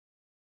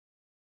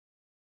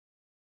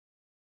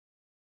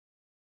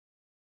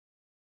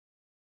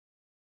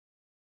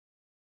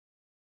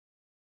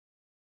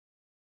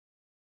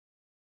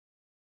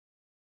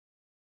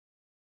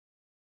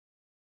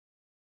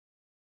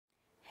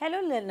Hello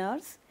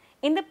learners,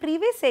 in the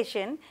previous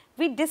session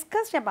we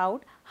discussed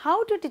about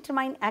how to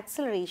determine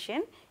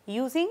acceleration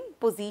using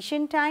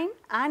position time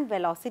and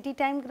velocity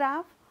time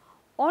graph.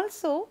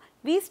 Also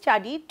we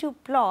studied to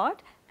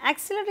plot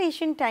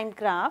acceleration time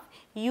graph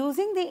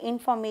using the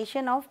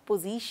information of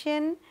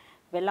position,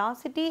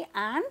 velocity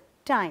and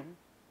time.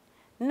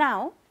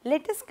 Now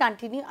let us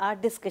continue our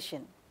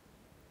discussion.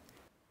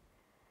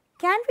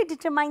 Can we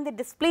determine the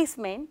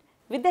displacement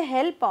with the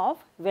help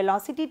of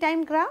velocity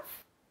time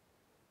graph?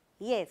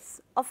 Yes,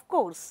 of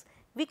course,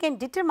 we can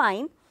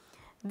determine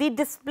the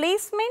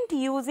displacement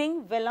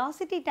using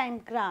velocity time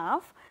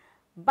graph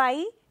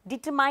by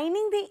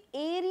determining the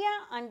area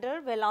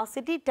under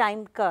velocity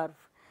time curve.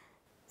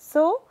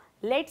 So,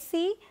 let us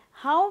see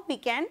how we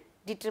can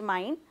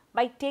determine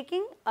by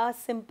taking a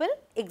simple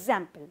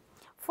example.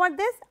 For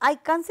this, I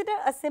consider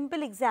a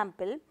simple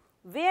example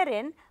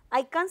wherein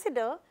I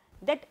consider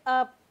that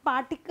a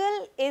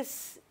particle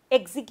is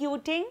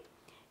executing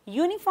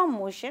uniform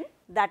motion,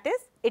 that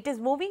is, it is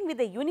moving with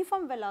a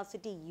uniform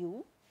velocity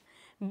u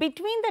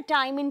between the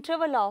time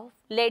interval of,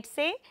 let us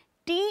say,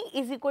 t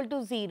is equal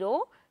to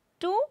 0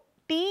 to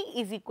t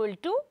is equal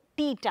to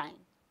t time.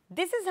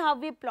 This is how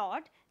we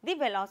plot the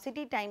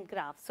velocity time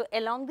graph. So,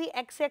 along the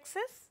x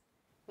axis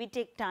we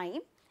take time,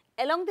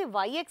 along the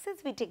y axis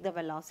we take the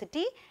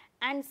velocity,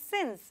 and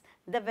since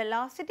the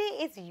velocity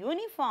is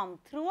uniform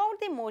throughout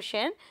the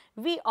motion,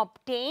 we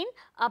obtain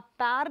a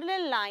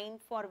parallel line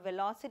for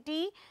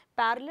velocity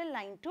parallel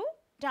line to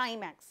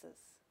time axis.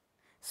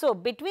 So,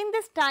 between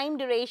this time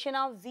duration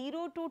of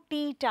 0 to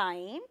t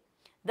time,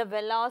 the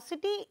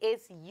velocity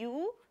is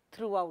u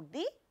throughout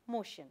the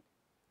motion.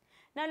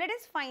 Now, let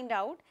us find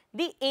out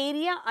the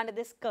area under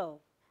this curve.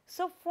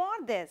 So, for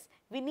this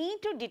we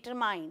need to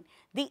determine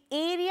the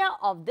area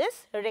of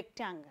this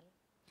rectangle.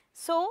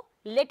 So,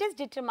 let us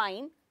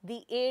determine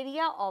the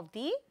area of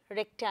the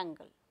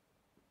rectangle.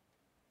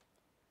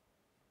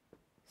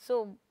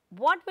 So,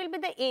 what will be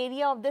the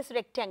area of this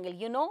rectangle?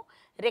 You know,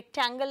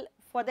 rectangle,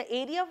 for the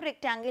area of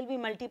rectangle we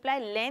multiply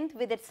length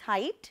with its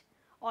height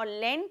or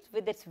length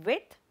with its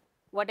width,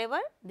 whatever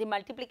the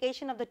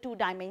multiplication of the two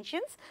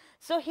dimensions.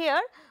 So, here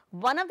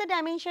one of the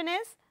dimension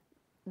is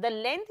the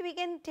length we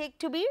can take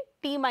to be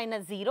t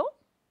minus 0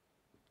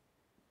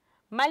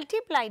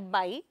 multiplied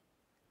by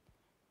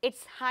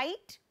its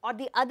height, or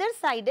the other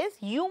side is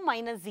u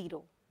minus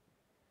 0.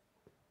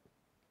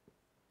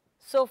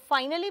 So,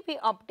 finally we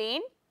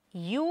obtain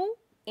u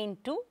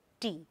into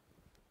t.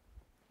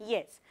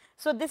 Yes.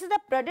 So, this is the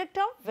product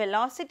of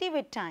velocity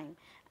with time,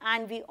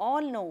 and we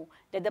all know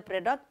that the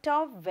product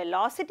of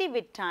velocity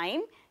with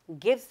time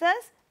gives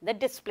us the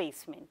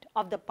displacement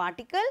of the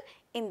particle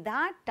in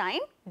that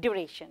time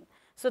duration.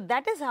 So,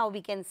 that is how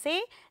we can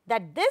say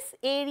that this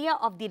area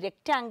of the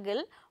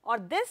rectangle or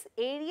this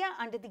area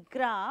under the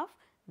graph,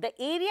 the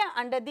area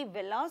under the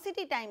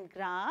velocity time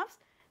graphs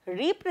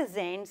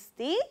represents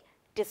the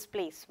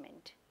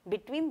displacement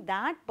between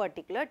that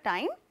particular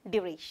time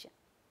duration.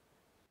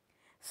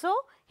 So,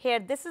 here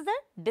this is the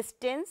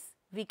distance,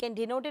 we can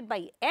denote it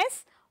by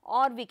s,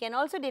 or we can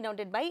also denote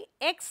it by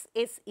x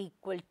is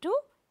equal to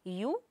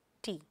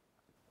ut.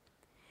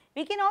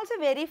 We can also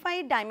verify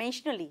it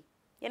dimensionally,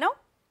 you know.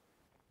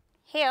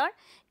 Here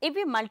if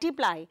we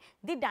multiply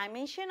the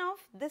dimension of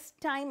this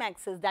time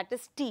axis, that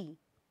is t,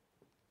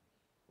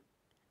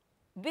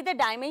 with the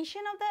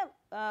dimension of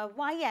the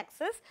y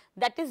axis,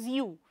 that is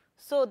u.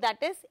 So,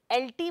 that is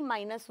LT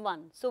minus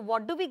 1. So,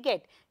 what do we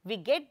get? We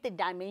get the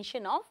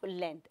dimension of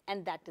length,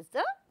 and that is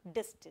the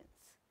distance.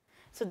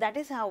 So, that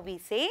is how we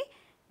say,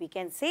 we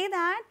can say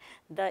that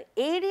the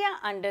area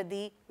under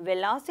the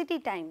velocity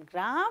time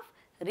graph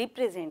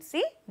represents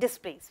the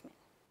displacement.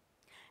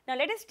 Now,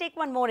 let us take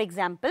one more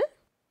example.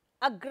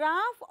 A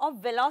graph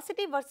of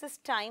velocity versus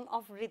time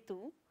of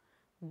Ritu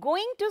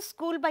going to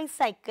school by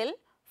cycle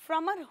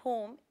from her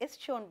home is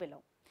shown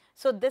below.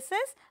 So, this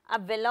is a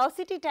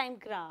velocity time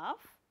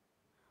graph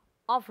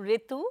of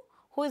Ritu,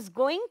 who is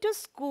going to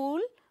school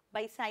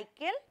by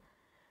cycle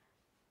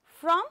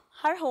from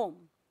her home.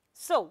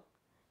 So,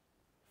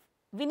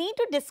 we need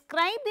to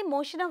describe the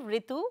motion of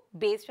Ritu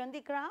based on the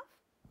graph,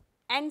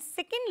 and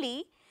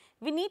secondly,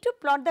 we need to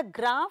plot the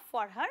graph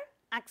for her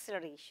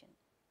acceleration.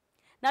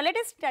 Now, let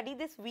us study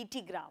this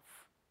VT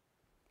graph.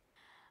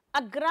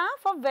 A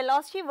graph of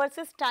velocity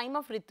versus time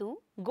of Ritu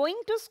going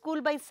to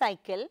school by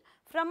cycle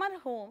from her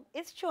home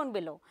is shown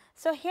below.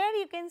 So, here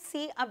you can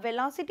see a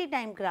velocity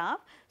time graph.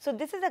 So,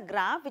 this is a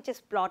graph which is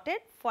plotted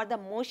for the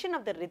motion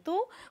of the Ritu,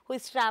 who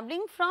is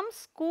travelling from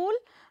school,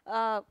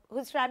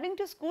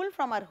 to school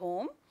from her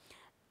home.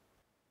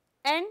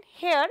 And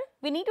here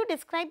we need to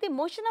describe the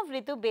motion of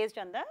Ritu based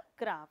on the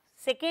graph.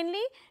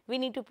 Secondly, we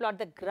need to plot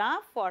the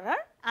graph for her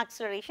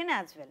acceleration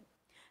as well.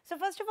 So,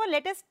 first of all,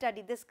 let us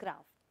study this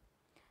graph.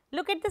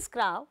 Look at this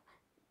graph.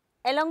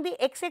 Along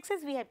the x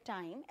axis we have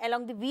time,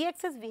 along the v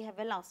axis we have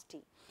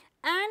velocity,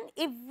 and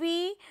if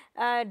we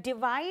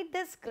divide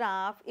this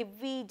graph, if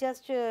we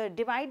just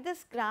divide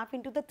this graph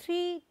into the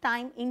 3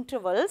 time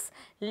intervals,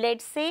 let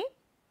us say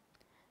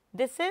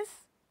this is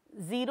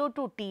 0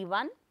 to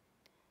t1,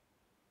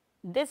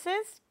 this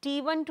is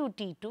T1 to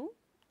T2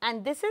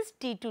 and this is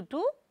T2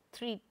 to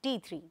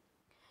T3.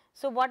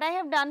 So, what I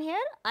have done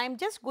here, I am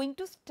just going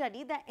to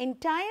study the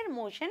entire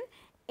motion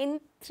in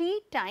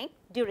 3 time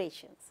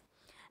durations.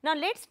 Now,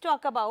 let us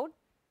talk about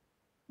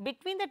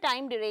between the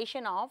time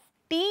duration of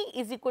t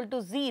is equal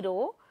to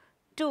 0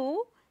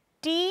 to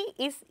t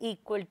is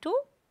equal to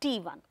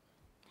t1.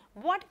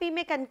 What we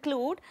may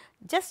conclude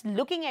just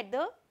looking at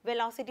the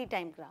velocity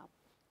time graph.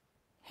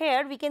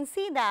 Here we can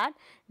see that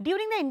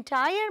during the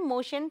entire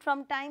motion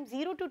from time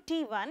 0 to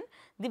t1,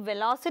 the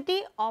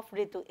velocity of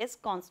Ritu is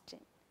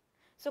constant.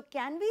 So,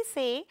 can we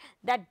say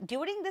that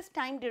during this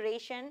time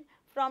duration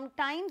from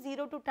time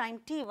 0 to time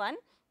t1,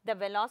 the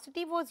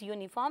velocity was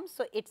uniform.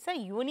 So, it is a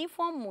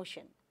uniform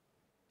motion.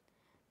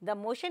 The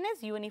motion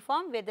is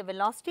uniform where the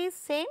velocity is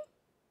same.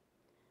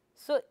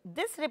 So,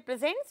 this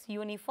represents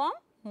uniform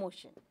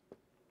motion.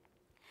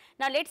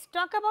 Now, let us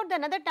talk about the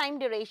another time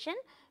duration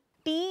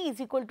t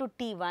is equal to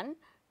t1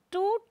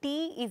 to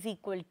t is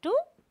equal to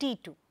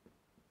t2.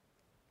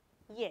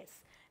 Yes.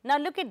 Now,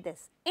 look at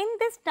this. In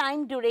this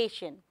time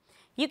duration,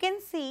 you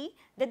can see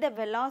that the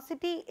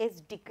velocity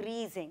is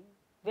decreasing.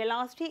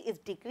 Velocity is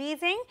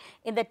decreasing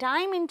in the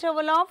time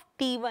interval of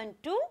t1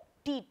 to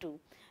t2.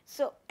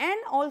 So, and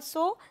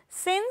also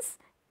since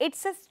it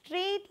is a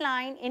straight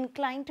line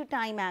inclined to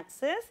time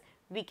axis,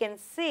 we can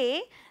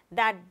say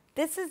that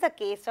this is the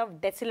case of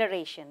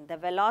deceleration. The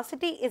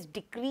velocity is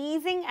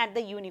decreasing at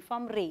the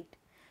uniform rate.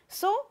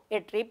 So,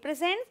 it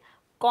represents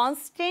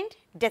constant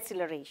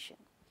deceleration.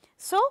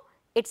 So,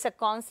 it is a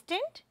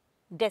constant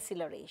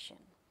deceleration.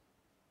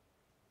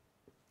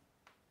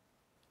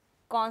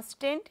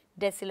 Constant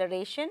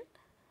deceleration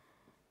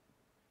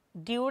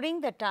during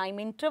the time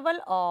interval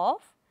of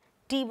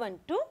t1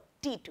 to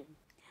t2.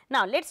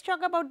 Now, let us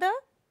talk about the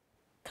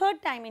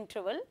third time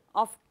interval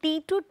of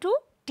t2 to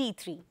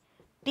t3.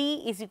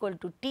 T is equal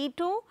to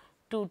t2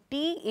 to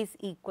t is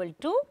equal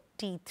to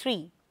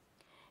t3.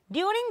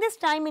 During this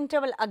time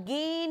interval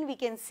again we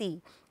can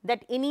see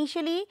that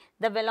initially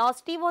the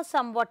velocity was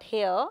somewhat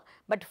here,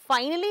 but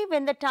finally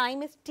when the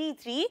time is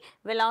t3,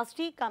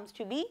 velocity comes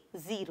to be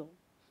 0.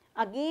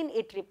 Again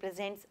it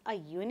represents a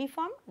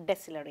uniform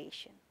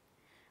deceleration.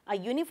 A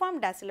uniform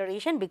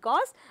deceleration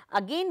because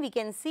again we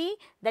can see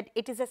that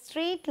it is a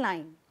straight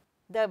line.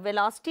 The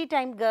velocity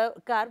time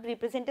curve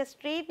represents a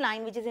straight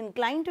line which is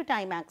inclined to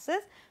time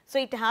axis. So,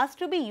 it has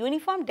to be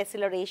uniform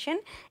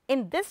deceleration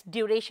in this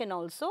duration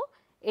also.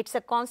 It is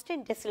a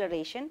constant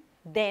deceleration.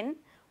 Then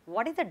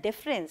what is the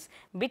difference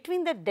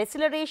between the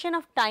deceleration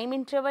of time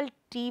interval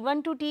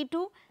t1 to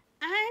t2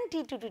 and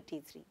t2 to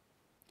t3?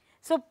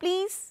 So,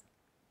 please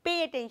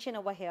pay attention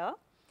over here.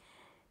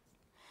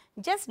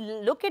 Just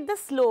look at the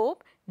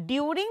slope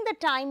during the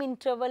time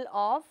interval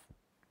of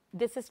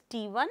this is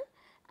t1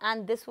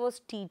 and this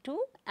was t2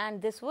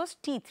 and this was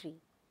t3,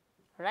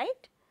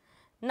 right.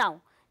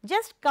 Now,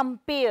 just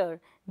compare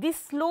the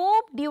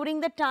slope during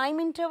the time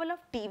interval of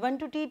t1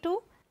 to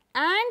t2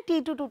 and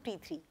t2 to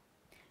t3,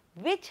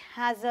 which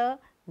has a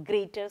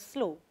greater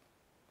slope.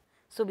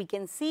 So, we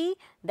can see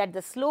that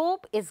the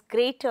slope is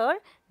greater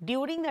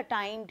during the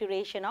time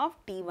duration of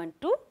t1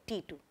 to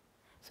t2.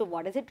 So,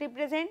 what does it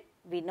represent?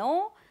 We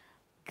know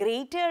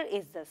greater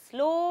is the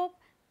slope,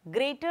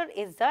 greater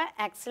is the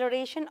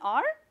acceleration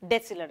or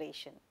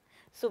deceleration.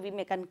 So, we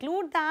may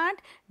conclude that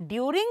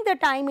during the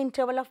time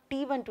interval of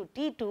t1 to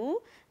t2,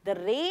 the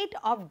rate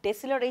of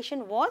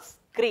deceleration was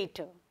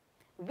greater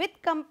with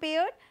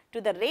compared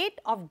to the rate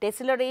of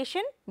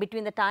deceleration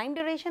between the time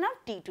duration of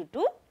t2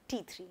 to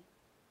t3.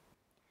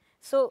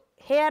 So,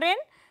 herein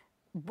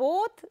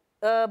both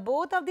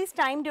of these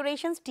time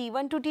durations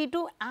T1 to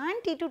T2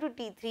 and T2 to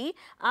T3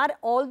 are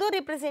although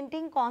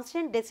representing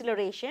constant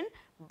deceleration,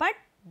 but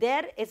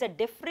there is a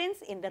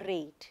difference in the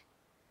rate.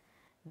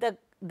 The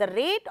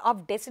rate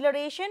of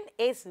deceleration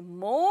is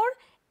more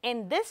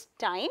in this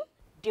time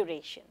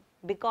duration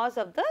because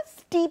of the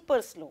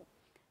steeper slope.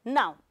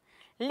 Now,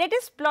 let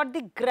us plot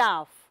the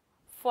graph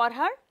for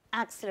her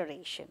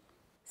acceleration.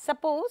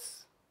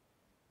 Suppose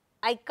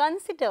I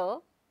consider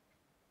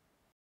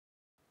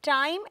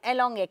time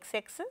along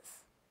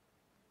x-axis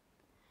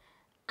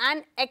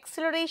and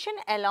acceleration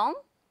along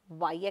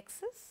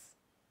y-axis,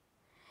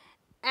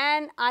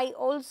 and I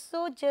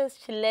also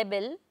just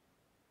label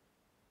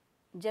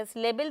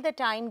the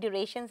time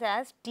durations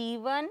as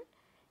t1,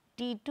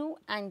 t2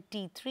 and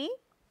t3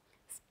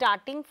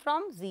 starting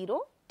from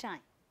 0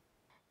 time.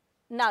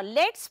 Now,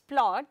 let us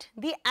plot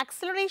the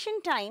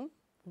acceleration time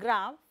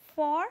graph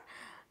for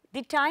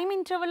the time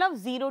interval of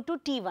 0 to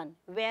t1,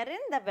 wherein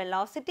the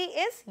velocity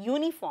is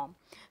uniform.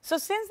 So,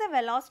 since the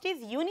velocity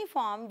is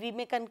uniform, we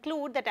may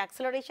conclude that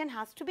acceleration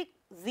has to be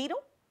 0.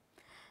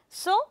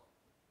 So,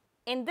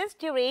 in this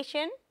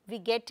duration, we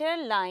get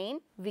a line,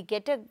 we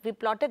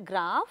plot a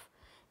graph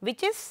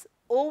which is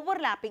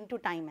overlapping to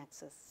time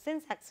axis,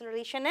 since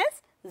acceleration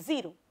is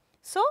 0.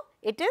 So,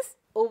 it is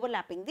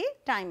overlapping the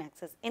time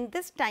axis in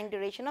this time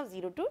duration of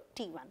 0 to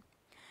t1.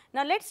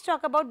 Now, let us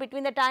talk about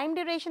between the time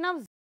duration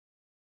of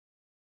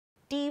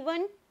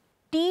t1,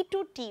 t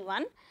to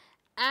t1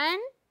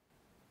 and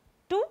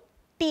to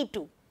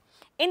t2.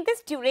 In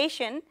this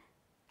duration,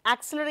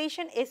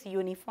 acceleration is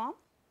uniform.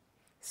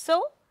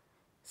 So,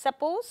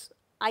 suppose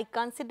I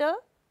consider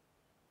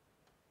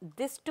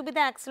this to be the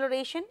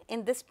acceleration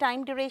in this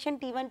time duration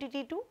T1 to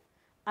T2,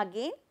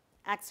 again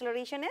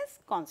acceleration is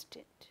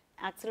constant,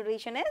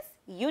 acceleration is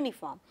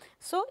uniform.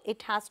 So,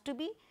 it has to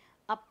be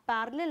a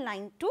parallel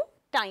line to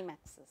time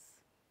axis.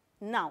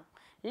 Now,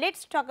 let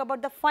us talk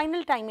about the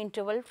final time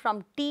interval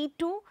from T2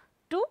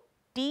 to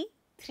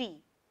T3.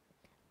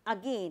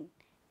 Again,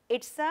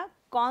 it is a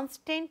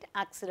constant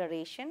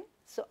acceleration.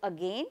 So,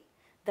 again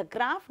the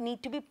graph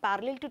need to be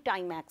parallel to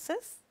time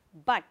axis,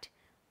 but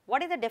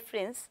what is the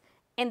difference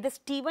in this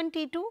T1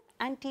 T2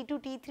 and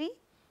T2 T3?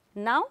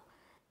 Now,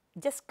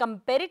 just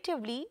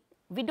comparatively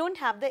we do not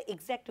have the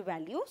exact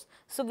values.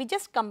 So, we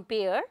just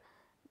compare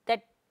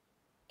that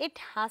it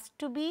has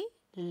to be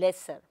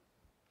lesser.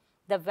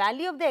 The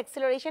value of the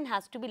acceleration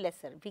has to be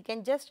lesser. We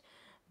can just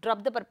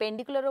drop the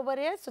perpendicular over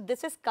here. So,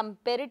 this is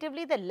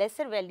comparatively the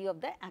lesser value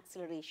of the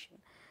acceleration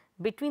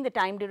between the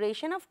time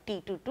duration of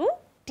T2 to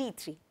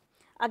T3.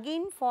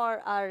 Again,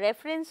 for our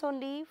reference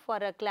only, for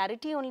a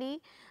clarity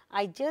only,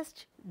 I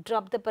just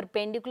drop the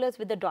perpendiculars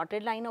with the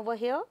dotted line over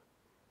here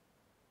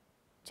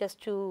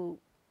just to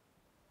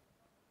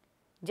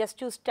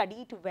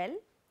study it well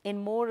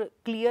in more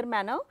clear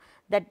manner,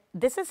 that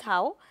this is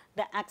how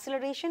the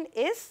acceleration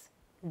is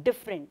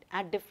different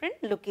at different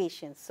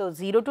locations. So,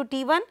 0 to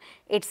T1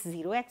 it is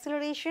 0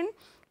 acceleration,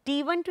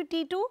 T1 to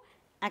T2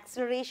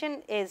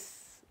 acceleration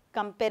is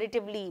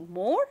comparatively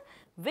more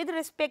with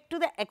respect to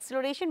the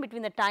acceleration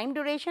between the time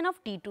duration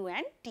of T2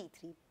 and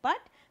T3, but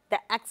the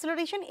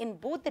acceleration in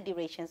both the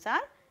durations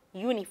are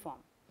uniform.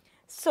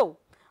 So,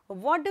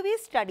 what do we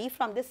study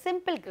from this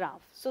simple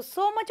graph?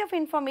 So much of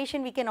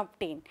information we can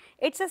obtain.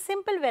 It is a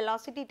simple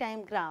velocity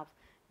time graph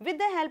with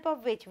the help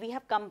of which we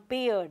have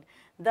compared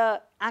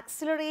the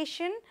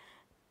acceleration,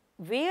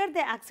 where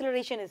the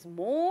acceleration is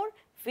more,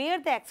 where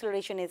the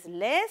acceleration is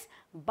less,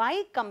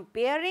 by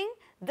comparing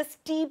the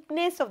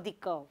steepness of the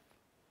curve,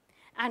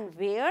 and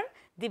where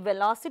the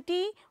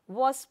velocity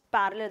was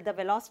parallel, the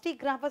velocity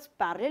graph was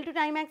parallel to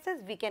time axis,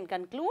 we can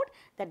conclude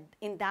that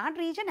in that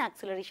region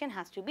acceleration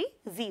has to be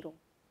 0.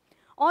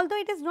 Although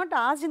it is not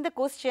asked in the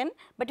question,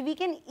 but we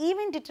can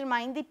even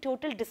determine the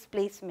total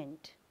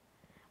displacement.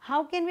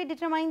 How can we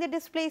determine the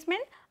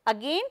displacement?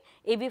 Again,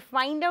 if we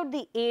find out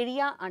the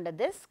area under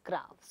this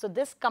graph. So,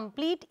 this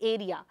complete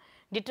area,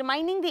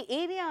 determining the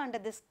area under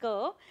this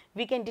curve,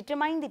 we can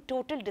determine the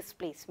total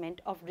displacement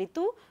of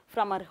Ritu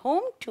from her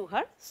home to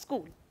her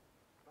school.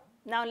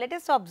 Now, let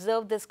us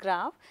observe this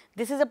graph.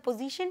 This is a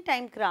position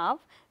time graph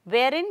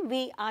wherein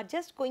we are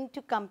just going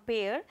to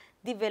compare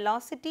the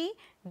velocity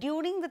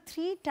during the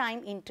 3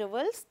 time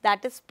intervals,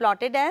 that is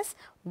plotted as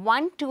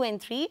 1, 2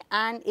 and 3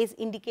 and is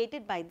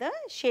indicated by the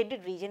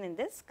shaded region in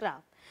this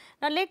graph.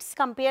 Now, let us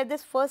compare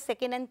this first,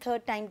 second and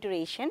third time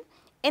duration.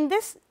 In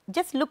this,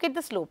 just look at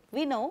the slope.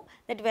 We know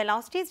that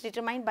velocity is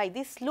determined by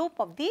the slope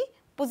of the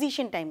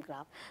position time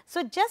graph.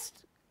 So,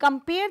 just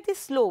compare the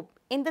slope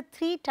in the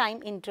 3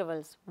 time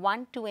intervals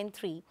 1, 2 and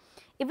 3.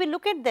 If we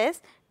look at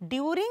this,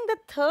 during the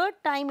third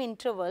time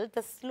interval,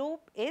 the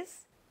slope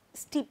is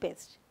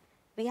steepest.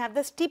 We have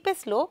the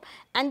steepest slope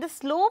and the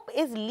slope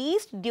is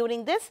least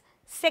during this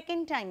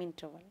second time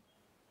interval,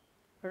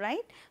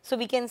 right. So,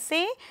 we can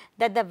say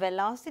that the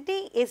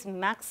velocity is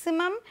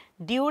maximum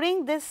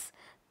during this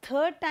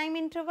third time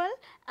interval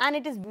and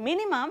it is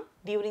minimum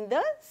during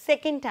the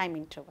second time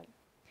interval.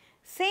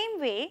 Same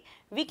way,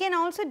 we can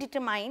also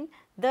determine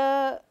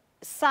the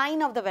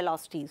sign of the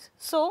velocities.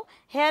 So,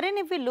 herein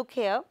if we look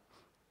here,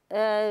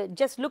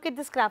 just look at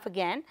this graph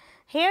again.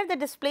 Here the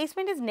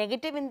displacement is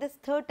negative in this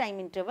third time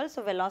interval.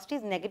 So, velocity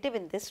is negative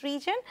in this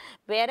region,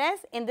 whereas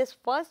in this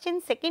first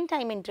and second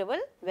time interval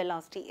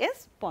velocity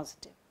is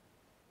positive.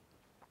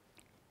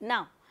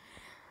 Now,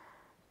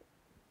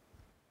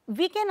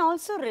 we can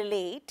also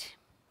relate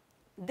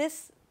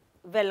this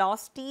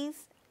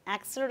velocities,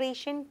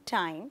 acceleration,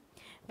 time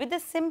with the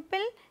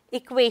simple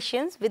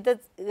equations with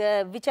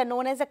the which are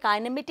known as the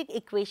kinematic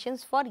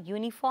equations for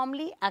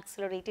uniformly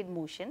accelerated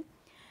motion.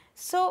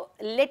 So,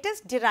 let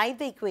us derive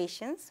the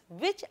equations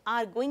which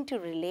are going to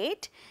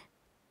relate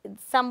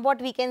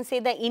somewhat, we can say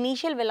the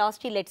initial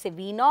velocity, let us say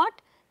v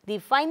naught, the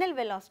final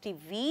velocity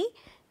v,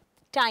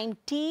 time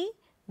t,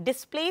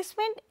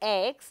 displacement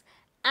x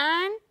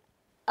and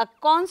a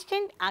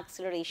constant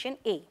acceleration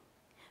a.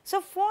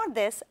 So, for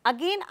this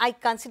again I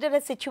consider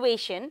a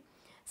situation,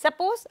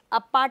 suppose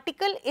a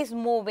particle is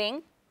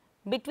moving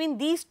between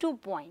these 2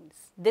 points.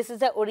 This is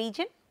the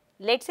origin,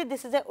 let us say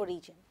this is the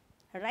origin,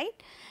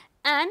 right,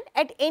 and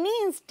at any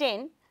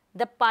instant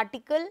the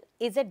particle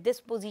is at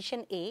this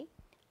position A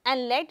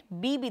and let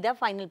B be the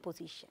final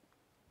position.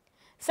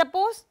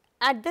 Suppose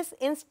at this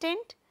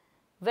instant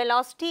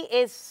velocity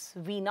is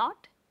v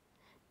naught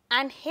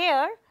and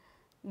here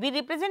we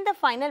represent the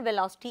final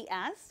velocity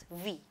as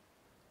v.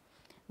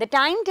 The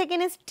time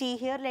taken is t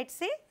here, let us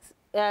say.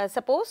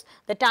 Suppose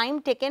the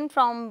time taken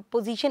from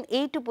position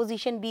A to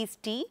position B is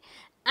t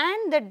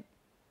and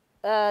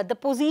the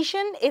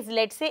position is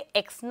let us say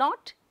x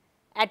naught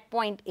at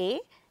point A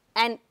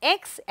and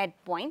x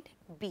at point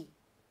B,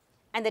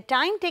 and the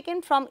time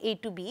taken from A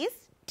to B is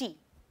t.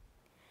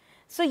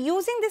 So,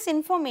 using this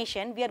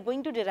information we are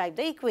going to derive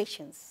the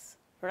equations,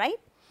 right.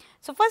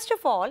 So, first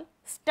of all,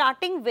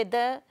 starting with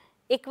the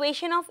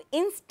equation of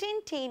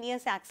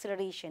instantaneous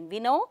acceleration, we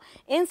know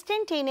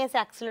instantaneous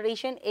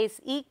acceleration is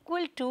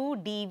equal to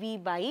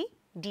dv by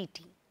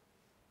dt.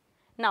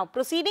 Now,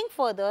 proceeding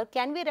further,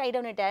 can we write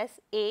down it as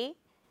A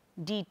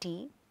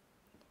dt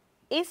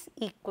is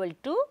equal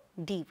to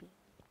dv.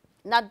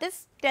 Now,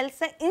 this tells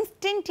the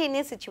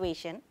instantaneous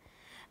situation.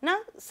 Now,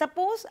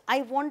 suppose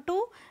I want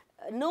to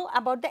know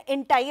about the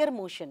entire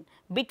motion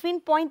between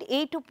point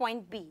A to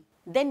point B,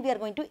 then we are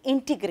going to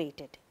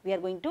integrate it. We are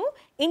going to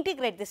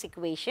integrate this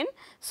equation.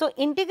 So,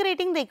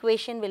 integrating the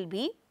equation will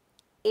be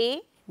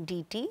A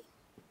dt,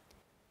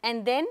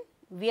 and then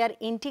we are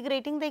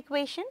integrating the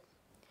equation.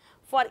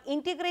 For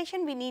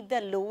integration, we need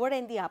the lower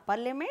and the upper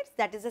limits,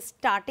 that is the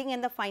starting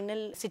and the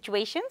final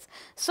situations.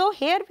 So,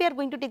 here we are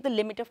going to take the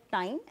limit of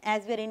time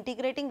as we are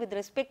integrating with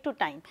respect to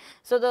time.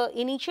 So, the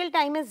initial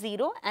time is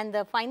 0 and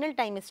the final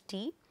time is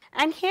t,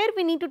 and here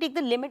we need to take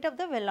the limit of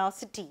the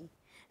velocity.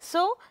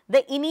 So,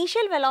 the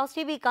initial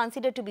velocity we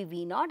consider to be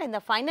v naught and the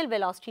final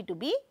velocity to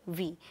be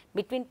v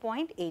between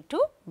point A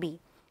to B.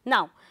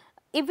 Now,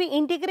 if we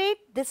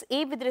integrate this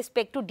A with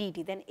respect to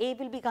dt, then A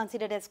will be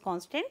considered as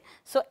constant.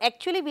 So,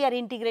 actually we are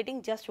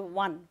integrating just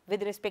 1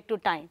 with respect to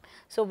time.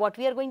 So, what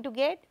we are going to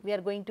get? We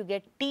are going to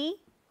get t,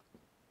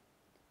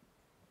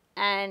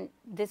 and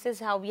this is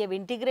how we have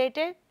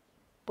integrated.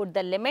 Put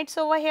the limits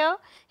over here.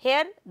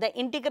 Here the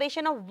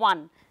integration of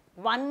 1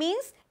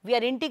 means we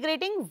are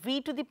integrating v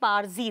to the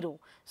power 0.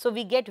 So,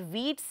 we get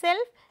v itself,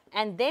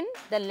 and then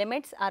the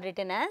limits are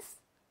written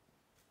as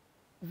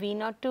v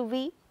naught to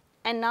v.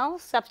 And now,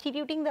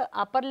 substituting the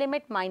upper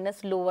limit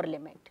minus lower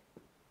limit,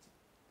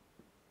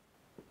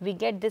 we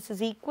get this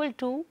is equal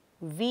to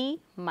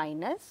v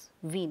minus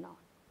v naught.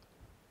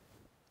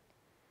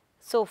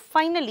 So,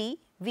 finally,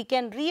 we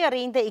can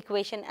rearrange the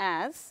equation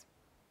as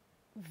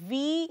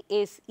v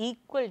is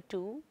equal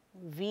to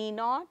v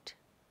naught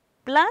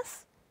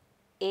plus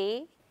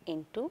A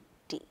into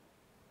t,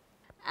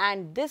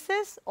 and this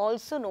is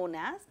also known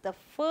as the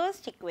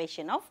first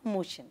equation of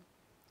motion.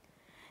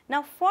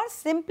 Now, for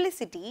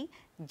simplicity,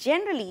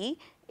 generally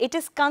it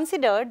is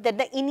considered that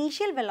the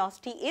initial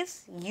velocity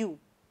is u.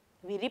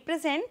 We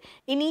represent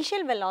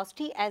initial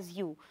velocity as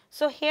u.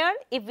 So, here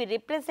if we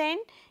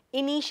represent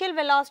initial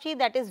velocity,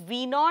 that is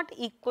v naught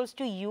equals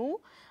to u,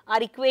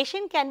 our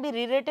equation can be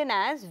rewritten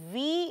as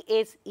v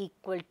is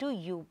equal to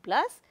u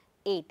plus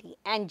at,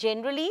 and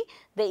generally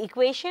the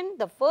equation,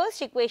 the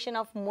first equation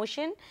of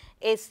motion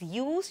is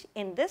used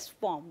in this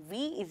form,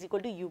 v is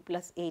equal to u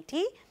plus at,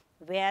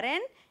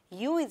 wherein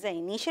u is the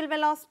initial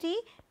velocity,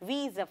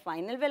 v is the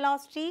final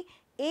velocity,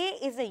 a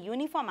is the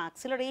uniform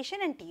acceleration,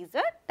 and t is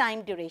the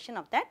time duration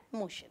of that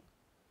motion.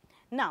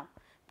 Now,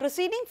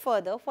 proceeding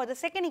further, for the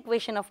second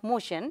equation of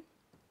motion,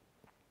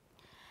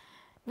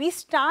 we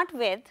start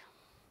with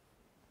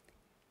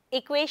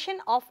equation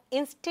of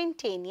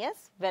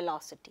instantaneous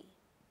velocity.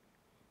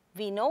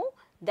 We know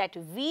that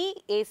v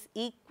is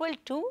equal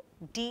to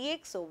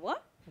dx over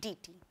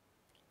dt.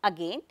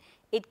 Again,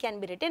 it can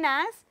be written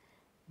as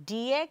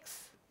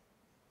dx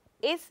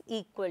is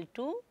equal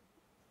to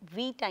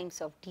v times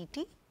of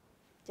dt,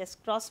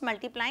 just cross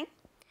multiplying,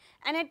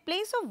 and at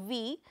place of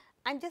v,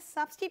 I am just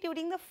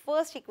substituting the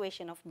first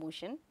equation of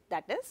motion,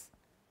 that is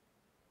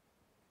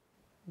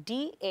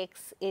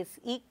dx is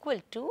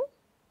equal to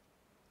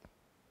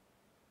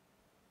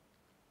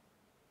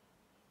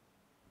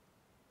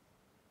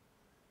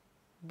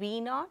v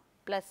naught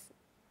plus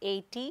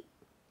at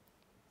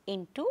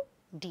into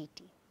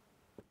dt.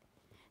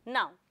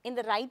 Now, in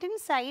the right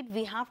hand side,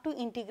 we have to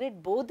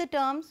integrate both the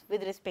terms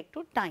with respect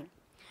to time.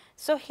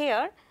 So,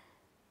 here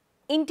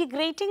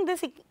integrating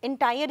this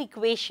entire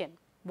equation,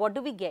 what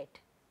do we get?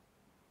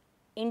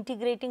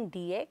 Integrating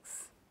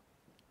dx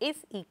is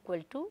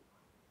equal to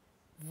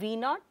v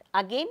naught,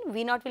 again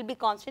v naught will be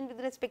constant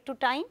with respect to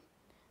time.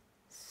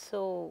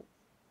 So,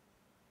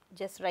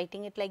 just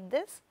writing it like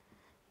this,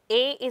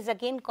 a is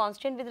again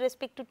constant with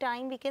respect to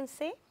time, we can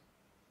say,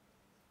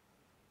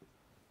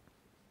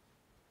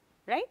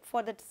 right.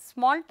 For the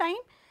small time,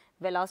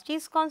 velocity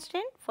is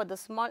constant, for the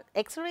small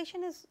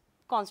acceleration is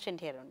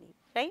constant here only,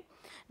 right.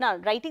 Now,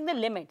 writing the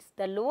limits,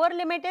 the lower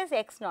limit is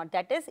x naught,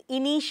 that is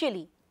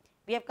initially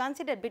we have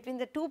considered between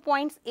the 2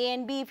 points A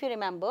and B, if you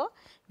remember,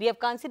 we have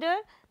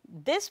considered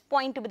this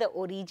point to be the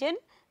origin,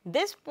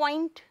 this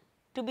point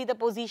to be the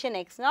position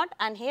x naught,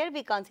 and here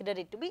we consider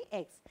it to be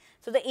x.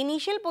 So, the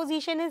initial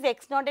position is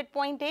x naught at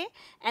point A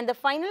and the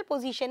final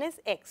position is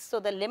x. So,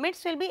 the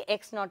limits will be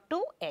x naught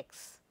to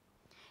x.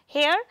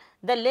 Here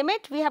the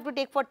limit we have to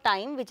take for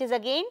time, which is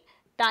again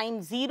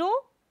time 0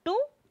 to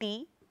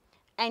t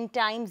and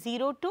time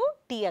 0 to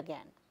t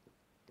again.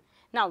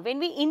 Now, when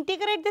we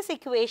integrate this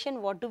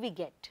equation, what do we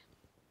get?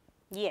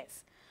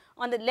 Yes,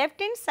 on the left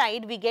hand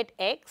side we get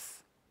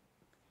x,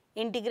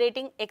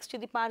 integrating x to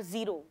the power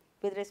 0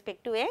 with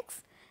respect to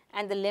x,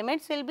 and the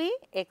limits will be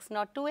x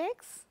naught to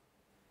x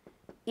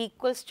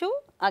equals to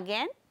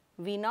again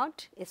V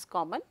naught is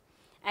common,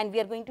 and we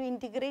are going to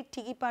integrate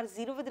t power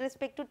 0 with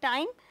respect to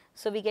time.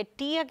 So, we get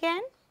t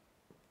again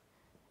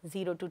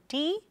 0 to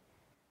t,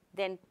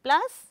 then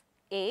plus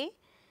a,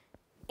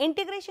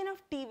 integration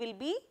of t will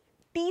be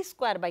t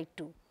square by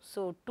 2.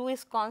 So, 2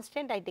 is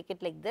constant, I take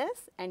it like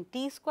this, and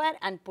t square,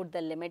 and put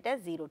the limit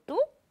as 0 to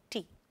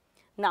t.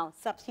 Now,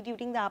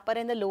 substituting the upper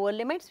and the lower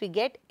limits, we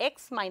get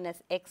x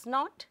minus x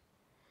naught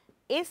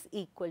is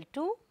equal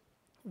to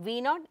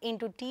V naught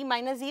into t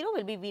minus 0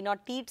 will be V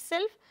naught t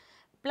itself,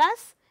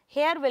 plus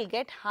here we will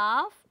get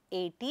half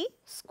at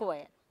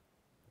square.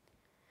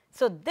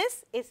 So,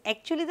 this is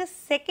actually the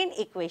second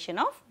equation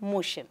of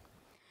motion.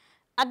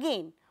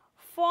 Again,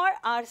 for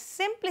our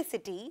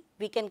simplicity,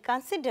 we can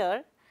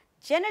consider,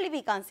 generally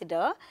we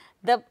consider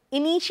the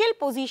initial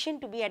position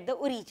to be at the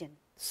origin.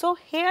 So,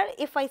 here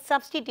if I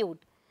substitute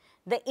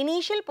the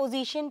initial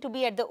position to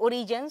be at the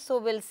origin, so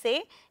we will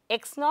say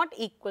x naught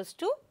equals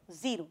to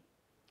 0,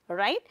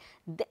 right,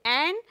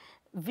 and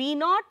V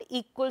naught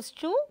equals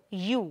to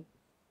u.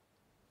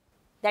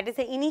 That is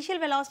the initial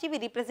velocity we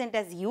represent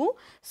as u.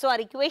 So,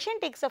 our equation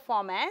takes a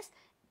form as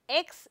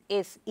x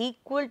is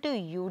equal to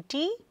ut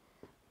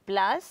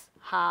plus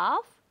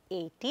half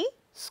at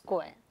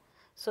square.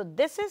 So,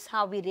 this is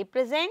how we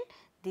represent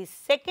the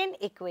second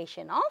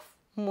equation of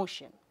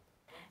motion.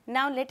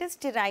 Now, let us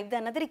derive the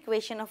another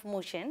equation of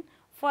motion,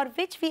 for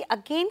which we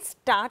again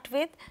start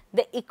with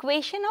the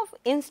equation of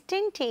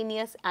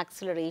instantaneous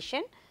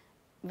acceleration,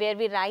 where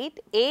we write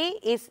a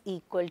is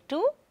equal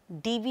to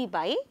dv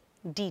by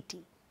dt.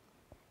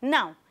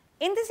 Now,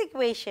 in this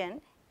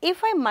equation,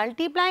 if I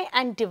multiply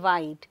and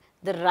divide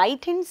the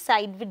right hand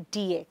side with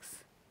dx,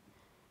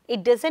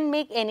 it does not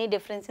make any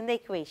difference in the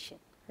equation,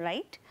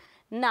 right.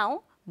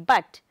 Now,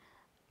 but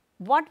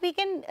what we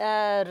can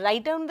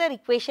write down the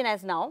equation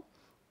as now,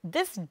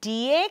 this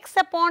dx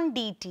upon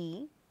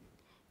dt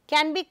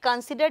can be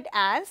considered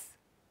as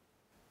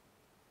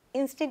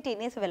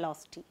instantaneous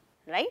velocity,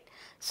 right.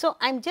 So,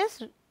 I am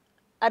just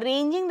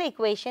arranging the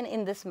equation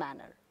in this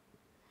manner,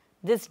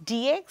 this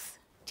dx,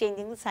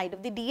 changing the side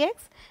of the dx,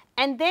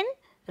 and then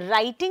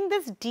writing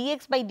this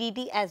dx by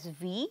dt as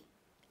v,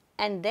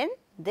 and then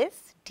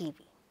this dv,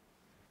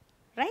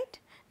 right.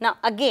 Now,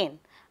 again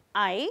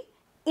I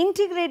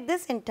integrate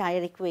this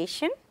entire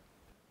equation,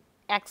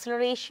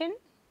 acceleration,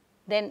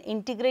 then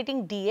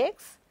integrating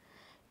dx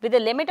with the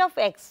limit of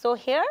x. So,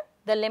 here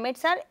the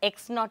limits are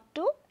x naught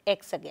to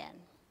x again.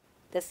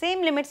 The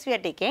same limits we are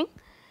taking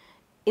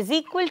is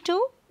equal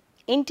to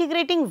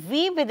integrating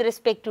v with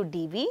respect to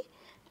dv,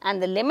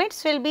 and the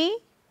limits will be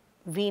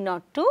v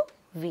naught to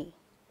v,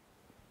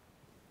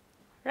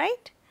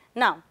 right.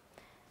 Now,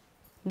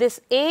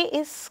 this a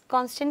is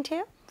constant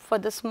here for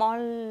the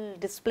small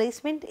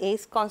displacement, a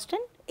is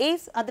constant, a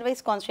is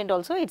otherwise constant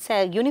also, it is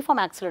a uniform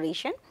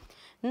acceleration.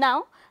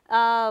 Now,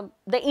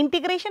 the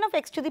integration of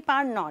x to the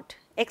power naught,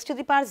 x to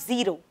the power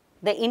 0,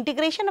 the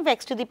integration of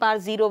x to the power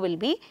 0 will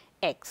be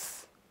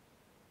x,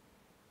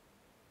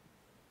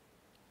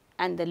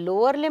 and the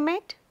lower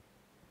limit,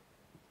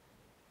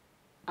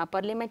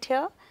 upper limit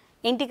here,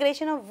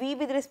 integration of v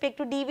with respect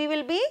to dv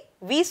will be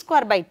v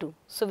square by 2.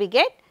 So, we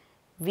get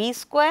v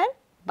square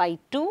by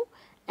 2,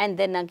 and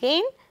then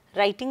again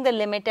writing the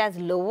limit as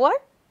lower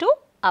to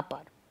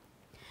upper.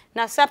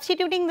 Now,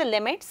 substituting the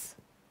limits,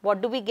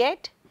 what do we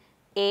get?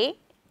 A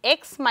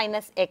x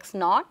minus x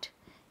naught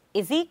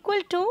is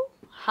equal to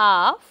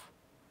half,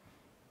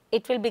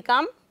 it will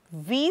become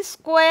v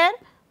square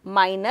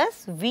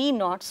minus v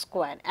naught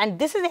square, and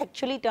this is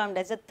actually termed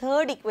as the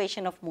third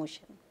equation of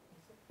motion.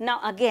 Now,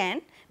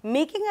 again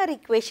making our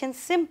equation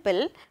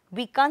simple,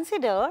 we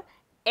consider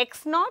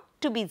x naught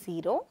to be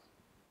 0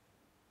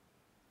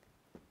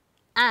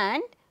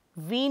 and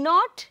v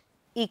naught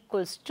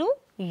equals to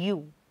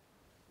u.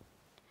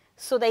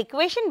 So, the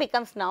equation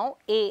becomes now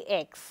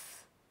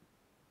ax,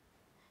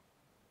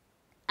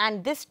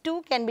 and this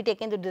 2 can be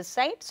taken to this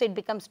side. So, it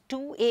becomes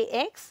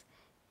 2ax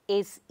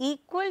is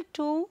equal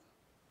to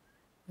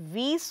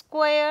v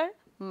square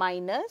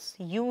minus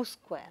u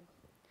square,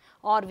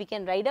 or we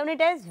can write down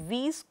it as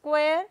v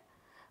square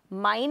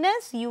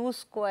minus u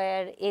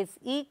square is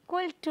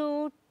equal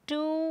to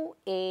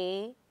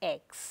 2ax,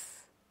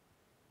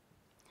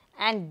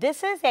 and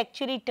this is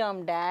actually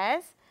termed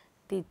as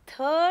the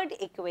third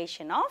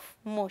equation of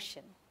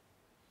motion.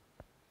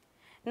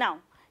 Now,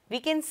 we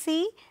can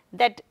see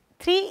that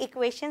 3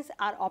 equations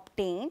are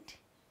obtained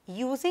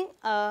using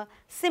a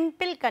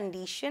simple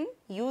condition,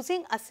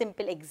 using a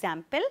simple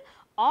example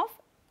of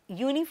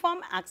uniform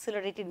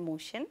accelerated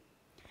motion.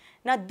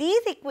 Now,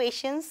 these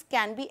equations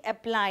can be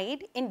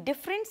applied in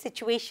different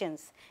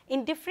situations,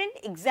 in different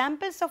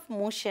examples of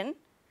motion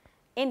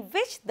in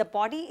which the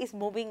body is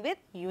moving with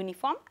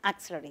uniform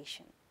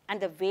acceleration,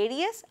 and the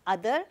various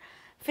other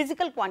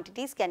physical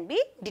quantities can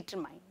be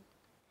determined.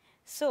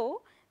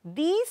 So,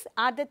 these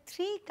are the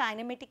 3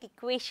 kinematic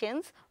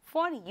equations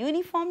for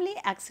uniformly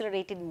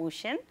accelerated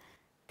motion.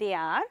 They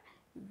are,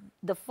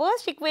 the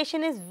first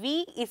equation is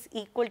v is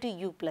equal to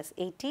u plus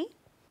at,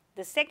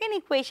 the second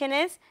equation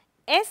is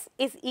s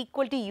is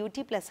equal to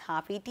ut plus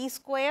half at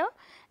square,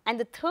 And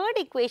the third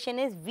equation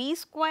is v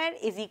square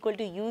is equal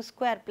to u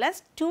square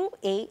plus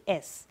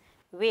 2as,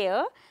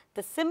 where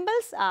the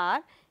symbols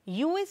are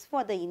u is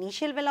for the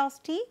initial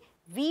velocity,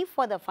 v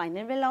for the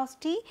final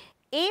velocity,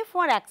 a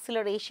for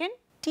acceleration,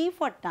 t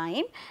for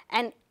time,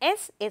 and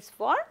s is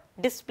for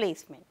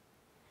displacement.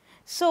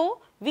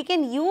 So, we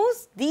can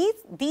use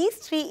these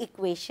three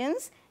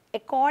equations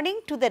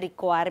according to the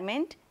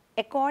requirement,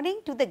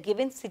 according to the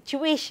given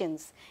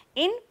situations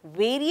in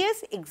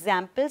various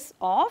examples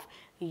of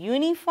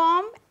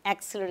uniform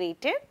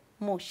accelerated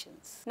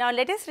motions. Now,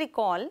 let us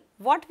recall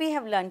what we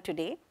have learned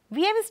today.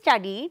 We have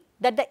studied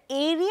that the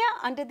area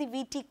under the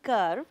VT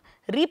curve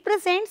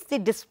represents the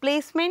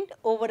displacement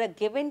over a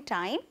given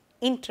time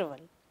interval.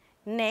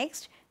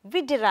 Next,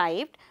 we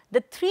derived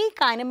the three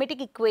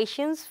kinematic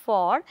equations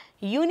for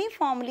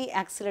uniformly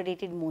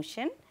accelerated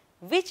motion,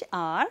 which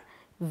are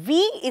v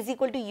is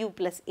equal to u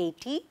plus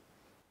at,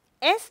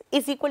 s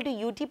is equal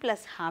to ut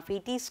plus half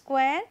at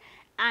square,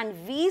 and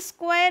v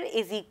square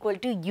is equal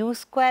to u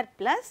square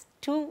plus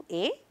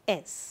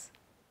 2as.